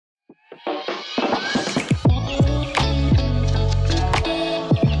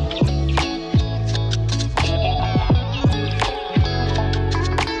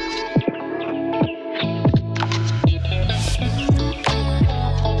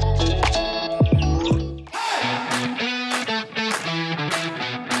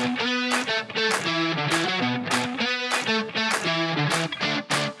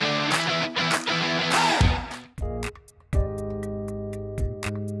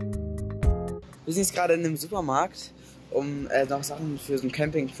Wir sind jetzt gerade in einem Supermarkt, um noch Sachen für so einen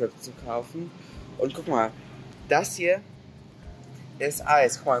Campingtrip zu kaufen. Und guck mal, das hier ist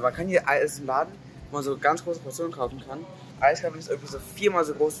Eis. Guck mal, man kann hier Eis im Laden, wo man so ganz große Portionen kaufen kann. Eis ist irgendwie so 4-mal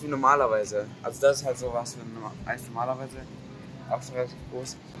so groß wie normalerweise. Also das ist halt so was für ein Eis normalerweise. Auch so relativ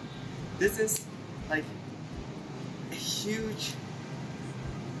groß. This is like a huge,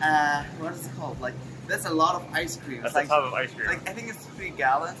 what is it called? Like, that's a lot of ice cream. That's like, a ton of ice cream. Like, I think it's 3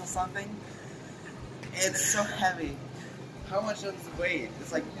 gallons or something. It's so heavy. How much does it weigh?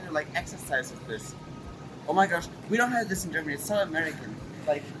 It's like, you know, like exercise with this. Oh my gosh, we don't have this in Germany. It's so American.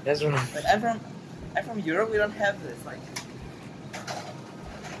 Like, that's right. Like I'm from Europe. We don't have this. Like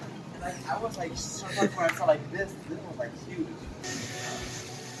I was like shocked when I saw like this. This was like huge.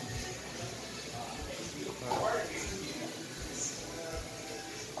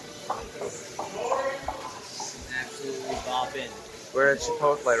 Absolutely bopping. We're at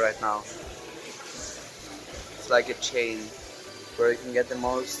Chipotle right now. It's like a chain where you can get the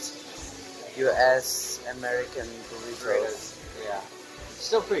most US American burritos. Yeah.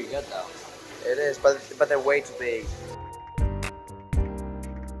 Still pretty good though. It is, but they're way too big.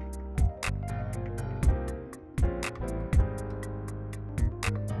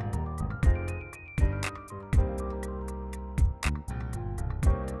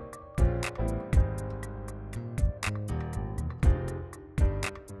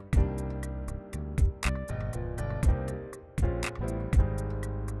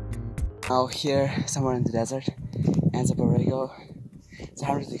 Now here, somewhere in the desert, Borrego. It's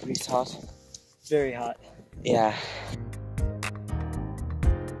 100 degrees hot. Very hot. Yeah.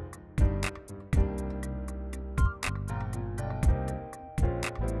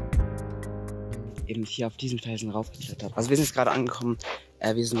 Eben hier auf diesen Felsen raufgeklettert. Also wir sind jetzt gerade angekommen.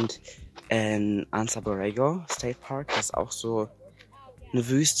 Wir sind in Borrego State Park. Das ist auch so eine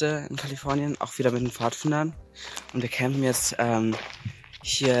Wüste in Kalifornien. Auch wieder mit den Pfadfindern. Und wir campen jetzt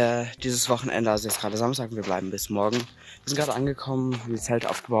hier dieses Wochenende, also jetzt gerade Samstag, wir bleiben bis morgen. Wir sind gerade angekommen, haben die Zelte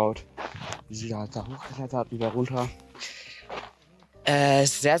aufgebaut. Wir sind halt da hochgeklettert und wieder runter.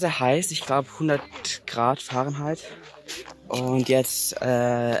 Es ist sehr, sehr heiß, ich glaube 100 Grad Fahrenheit. Und jetzt essen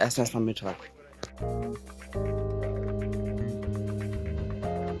wir erstmal Mittag.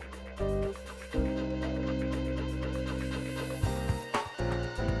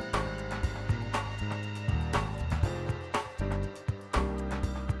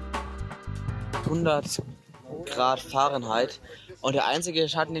 Grad Fahrenheit und der einzige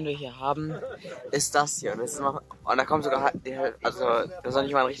Schatten, den wir hier haben, ist das hier. Und da kommt sogar, also das ist noch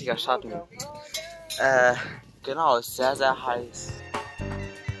nicht mal ein richtiger Schatten. Genau, ist sehr, sehr heiß.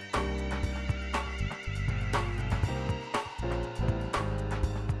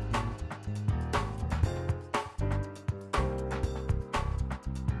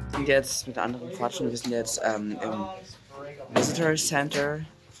 Wir sind jetzt mit anderen Quatschen, wir sind jetzt im Visitor Center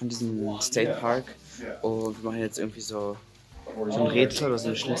von diesem State Park und wir machen jetzt irgendwie so ein Rätsel oder so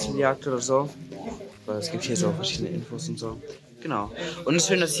eine Schnitzeljagd oder so. Weil es gibt hier so verschiedene Infos und so. Genau. Und es ist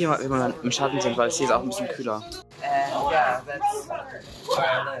schön, dass hier immer im Schatten sind, weil es hier ist auch ein bisschen kühler. Yeah, that's where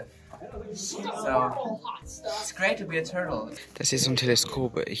I live. So, it's great to be a turtle. Das hier ist so ein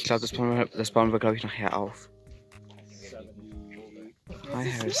Teleskop. Ich glaube, das bauen wir glaube ich nachher auf. Hi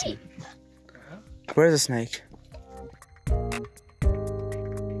Harrison. Where's the snake?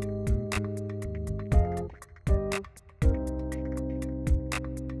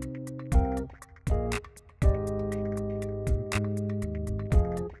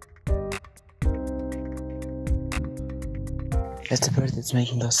 That's the bird that's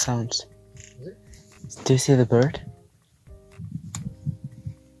making those sounds. Do you see the bird?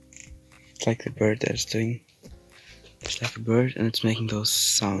 It's like the bird that's doing. It's like a bird and it's making those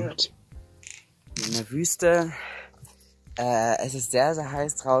sounds. In der Wüste. Es ist sehr, sehr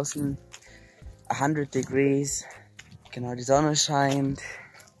heiß draußen. 100 degrees. Genau, die Sonne scheint.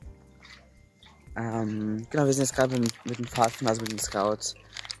 Genau, wir sind jetzt gerade mit dem Pfadfinder, also mit den Scouts,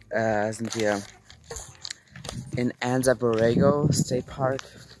 sind wir in Borrego State Park.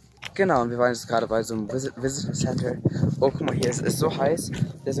 Genau, und wir waren jetzt gerade bei so einem Visitor Center. Oh, guck mal, hier ist es so heiß,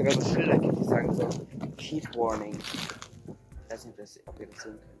 dass es sogar so Schilder gibt, die sagen so Heat Warning. Ich weiß nicht, ob ihr das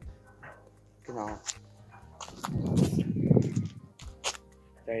sehen könnt. Genau.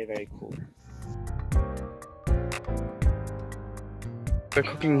 Very, very cool. We're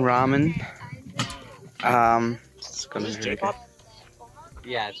cooking ramen. It's gonna be really good.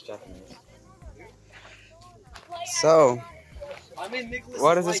 Yeah, it's Japanese. So, I mean, Nicolas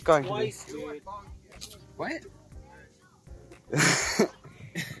what is this going twice, to be? dude. What?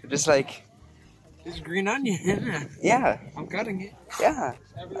 Just like, It's green onion. yeah, I'm cutting it. yeah.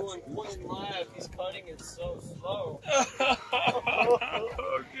 Everyone point live. He's cutting it so slow.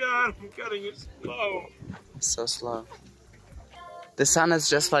 Oh god, I'm cutting it slow. So slow. The sun has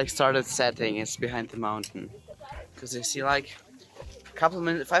just like started setting. It's behind the mountain. Because you see, like, 5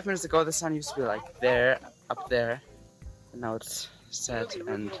 minutes ago, the sun used to be like there, up there, and now it's set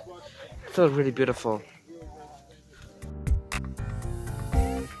and it feels really beautiful.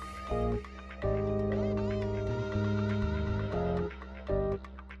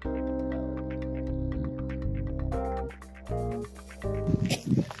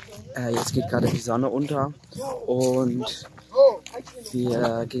 Jetzt geht gerade die Sonne unter und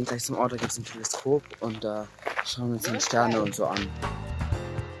wir gehen gleich zum Ort, da gibt es ein Teleskop und da schauen wir uns die Sterne und so an.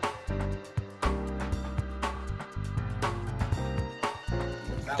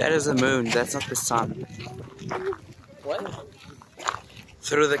 That is the moon, that's not the sun. What?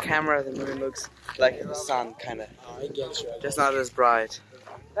 Through the camera the moon looks like the sun, kinda. I get you. Just not as bright.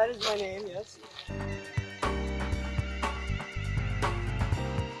 That is my name, yes.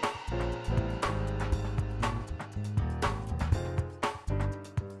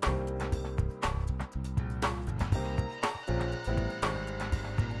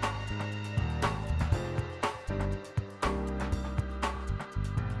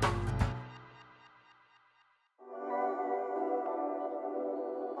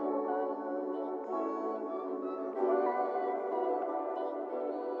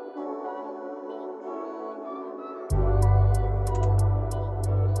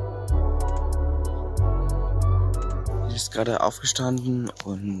 Ist gerade aufgestanden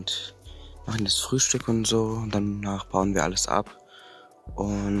und machen das Frühstück und so und danach bauen wir alles ab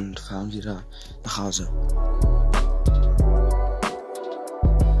und fahren wieder nach Hause.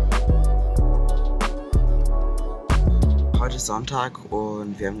 Heute ist Sonntag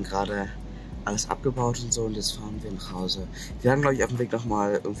und wir haben gerade alles abgebaut und so und jetzt fahren wir nach Hause. Wir haben, glaube ich, auf dem Weg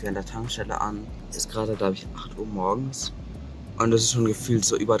nochmal irgendwie an der Tankstelle an. Es ist gerade, glaube ich, 8 Uhr morgens und es ist schon gefühlt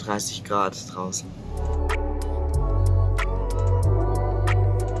so über 30 Grad draußen.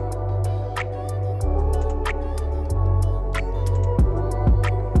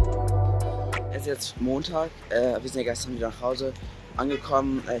 Es ist jetzt Montag, wir sind ja gestern wieder nach Hause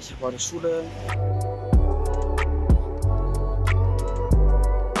angekommen. Ich habe heute Schule.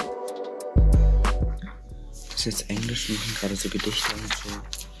 Das ist jetzt Englisch, wir machen gerade so Gedichte und so.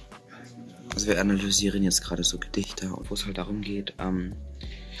 Also wir analysieren jetzt gerade so Gedichte, wo es halt darum geht,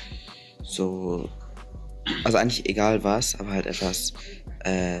 so, also eigentlich egal was, aber halt etwas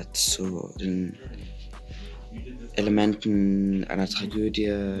zu den Elementen einer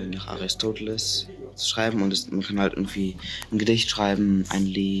Tragödie nach Aristoteles zu schreiben und man kann halt irgendwie ein Gedicht schreiben, ein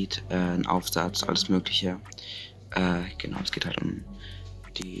Lied, einen Aufsatz, alles mögliche. Genau, es geht halt um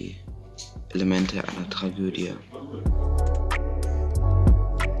die Elemente einer Tragödie.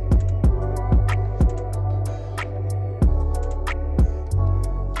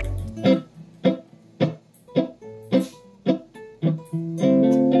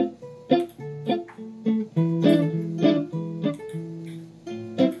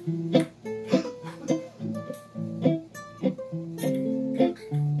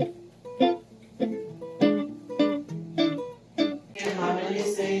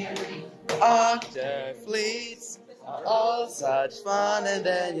 Fleets are all such fun, and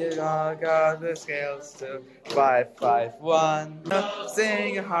then you all got the scales to 5-5-1.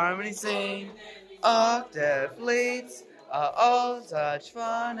 Sing a harmony, sing. Octave fleets are all such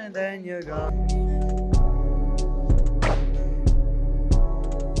fun, and then you got.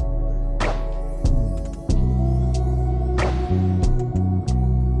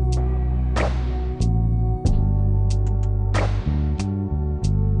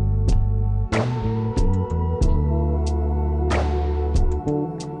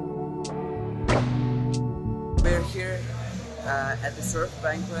 At the surf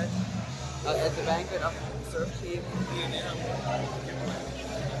banquet, at the banquet of the surf team.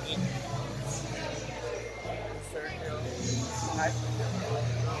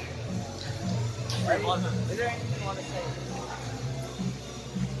 Is there anything you want to say?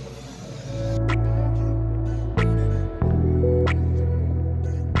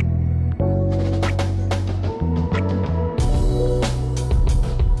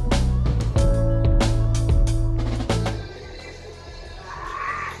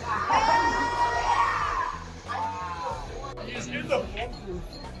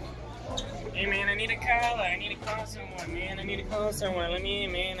 on, let me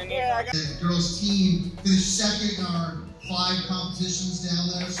in, man. I need The girls' team finished second in our 5 competitions down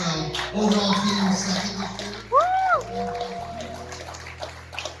there, so overall team was second this year.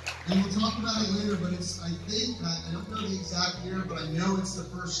 And we'll talk about it later, but it's, I think, I don't know the exact year, but I know it's the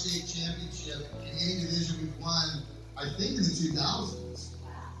first state championship in any division we've won, I think in the 2000s.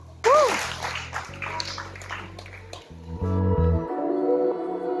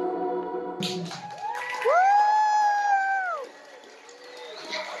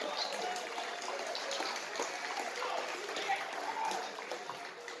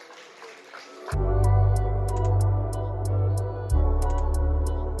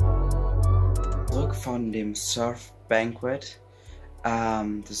 Zurück von dem Surf Banquet.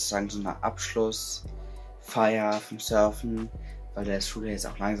 Das ist so eine Abschlussfeier vom Surfen, weil der Schule jetzt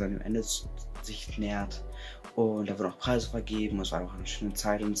auch langsam dem Ende sich nähert. Und da wurden auch Preise vergeben und es war auch eine schöne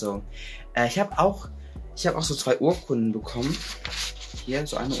Zeit und so. Ich habe auch so 2 Urkunden bekommen. Hier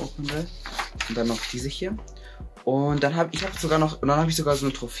so eine Urkunde und dann noch diese hier. Und dann habe ich sogar so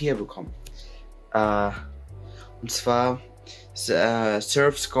eine Trophäe bekommen. Und zwar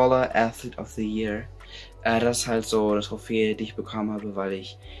Surf Scholar Athlete of the Year. Das ist halt so eine Trophäe, die ich bekommen habe, weil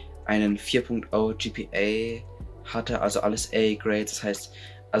ich einen 4.0 GPA hatte, also alles A-Grade. Das heißt,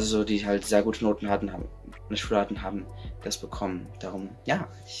 also so, die halt sehr gute Noten hatten, in der Schule haben das bekommen. Darum, ja,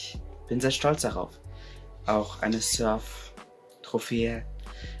 ich bin sehr stolz darauf, auch eine Surf-Trophäe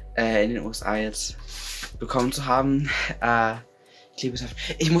in den USA jetzt bekommen zu haben. Ich liebe Surf.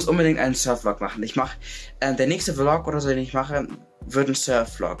 Ich muss unbedingt einen Surf-Vlog machen. Der nächste Vlog oder so, den ich mache, wird ein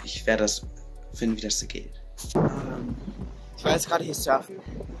Surf-Vlog. Ich werde das finden, wie das so geht. Ich war jetzt gerade hier surfen.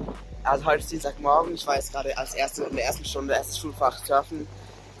 Also heute ist Dienstagmorgen. Ich war jetzt gerade in der ersten Stunde, erstes Schulfach surfen.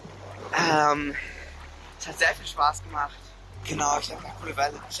 Es hat sehr viel Spaß gemacht. Genau, ich habe eine coole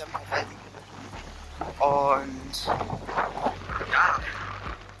Welle. Und ja,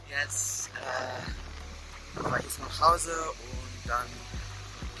 jetzt fahre ich jetzt nach Hause und dann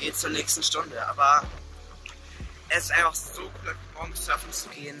geht's zur nächsten Stunde. Aber es ist einfach so cool, morgens surfen zu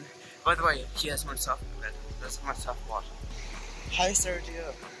gehen. By the way, hier ist mein Surfbrett. Das ist mein Surfboard. Hi, sir,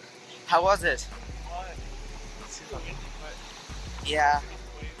 dear. How was it? Yeah,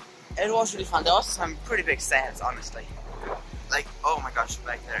 it was really fun. There was some pretty big sands, honestly. Like, oh my gosh,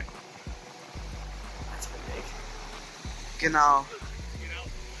 back there. That's pretty big. Genau.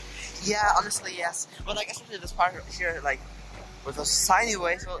 Yeah, honestly, yes. But like, especially this part here, like, with those tiny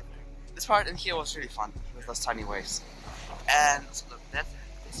waves. Well, this part in here was really fun with those tiny waves. And look,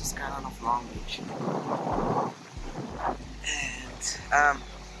 this is kind of Long Beach. And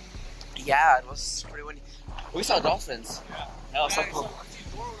yeah, it was pretty windy. We saw dolphins. Yeah. That was so cool.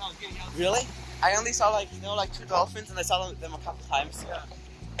 Really? I only saw like 2 dolphins and I saw them a couple times. Yeah.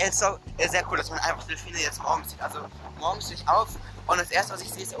 Es ist sehr cool, dass man einfach Delfine jetzt morgens sieht. Also morgens stehe ich auf und das erste, was ich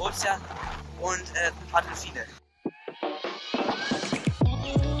sehe, ist der Ozean und ein paar Delfine.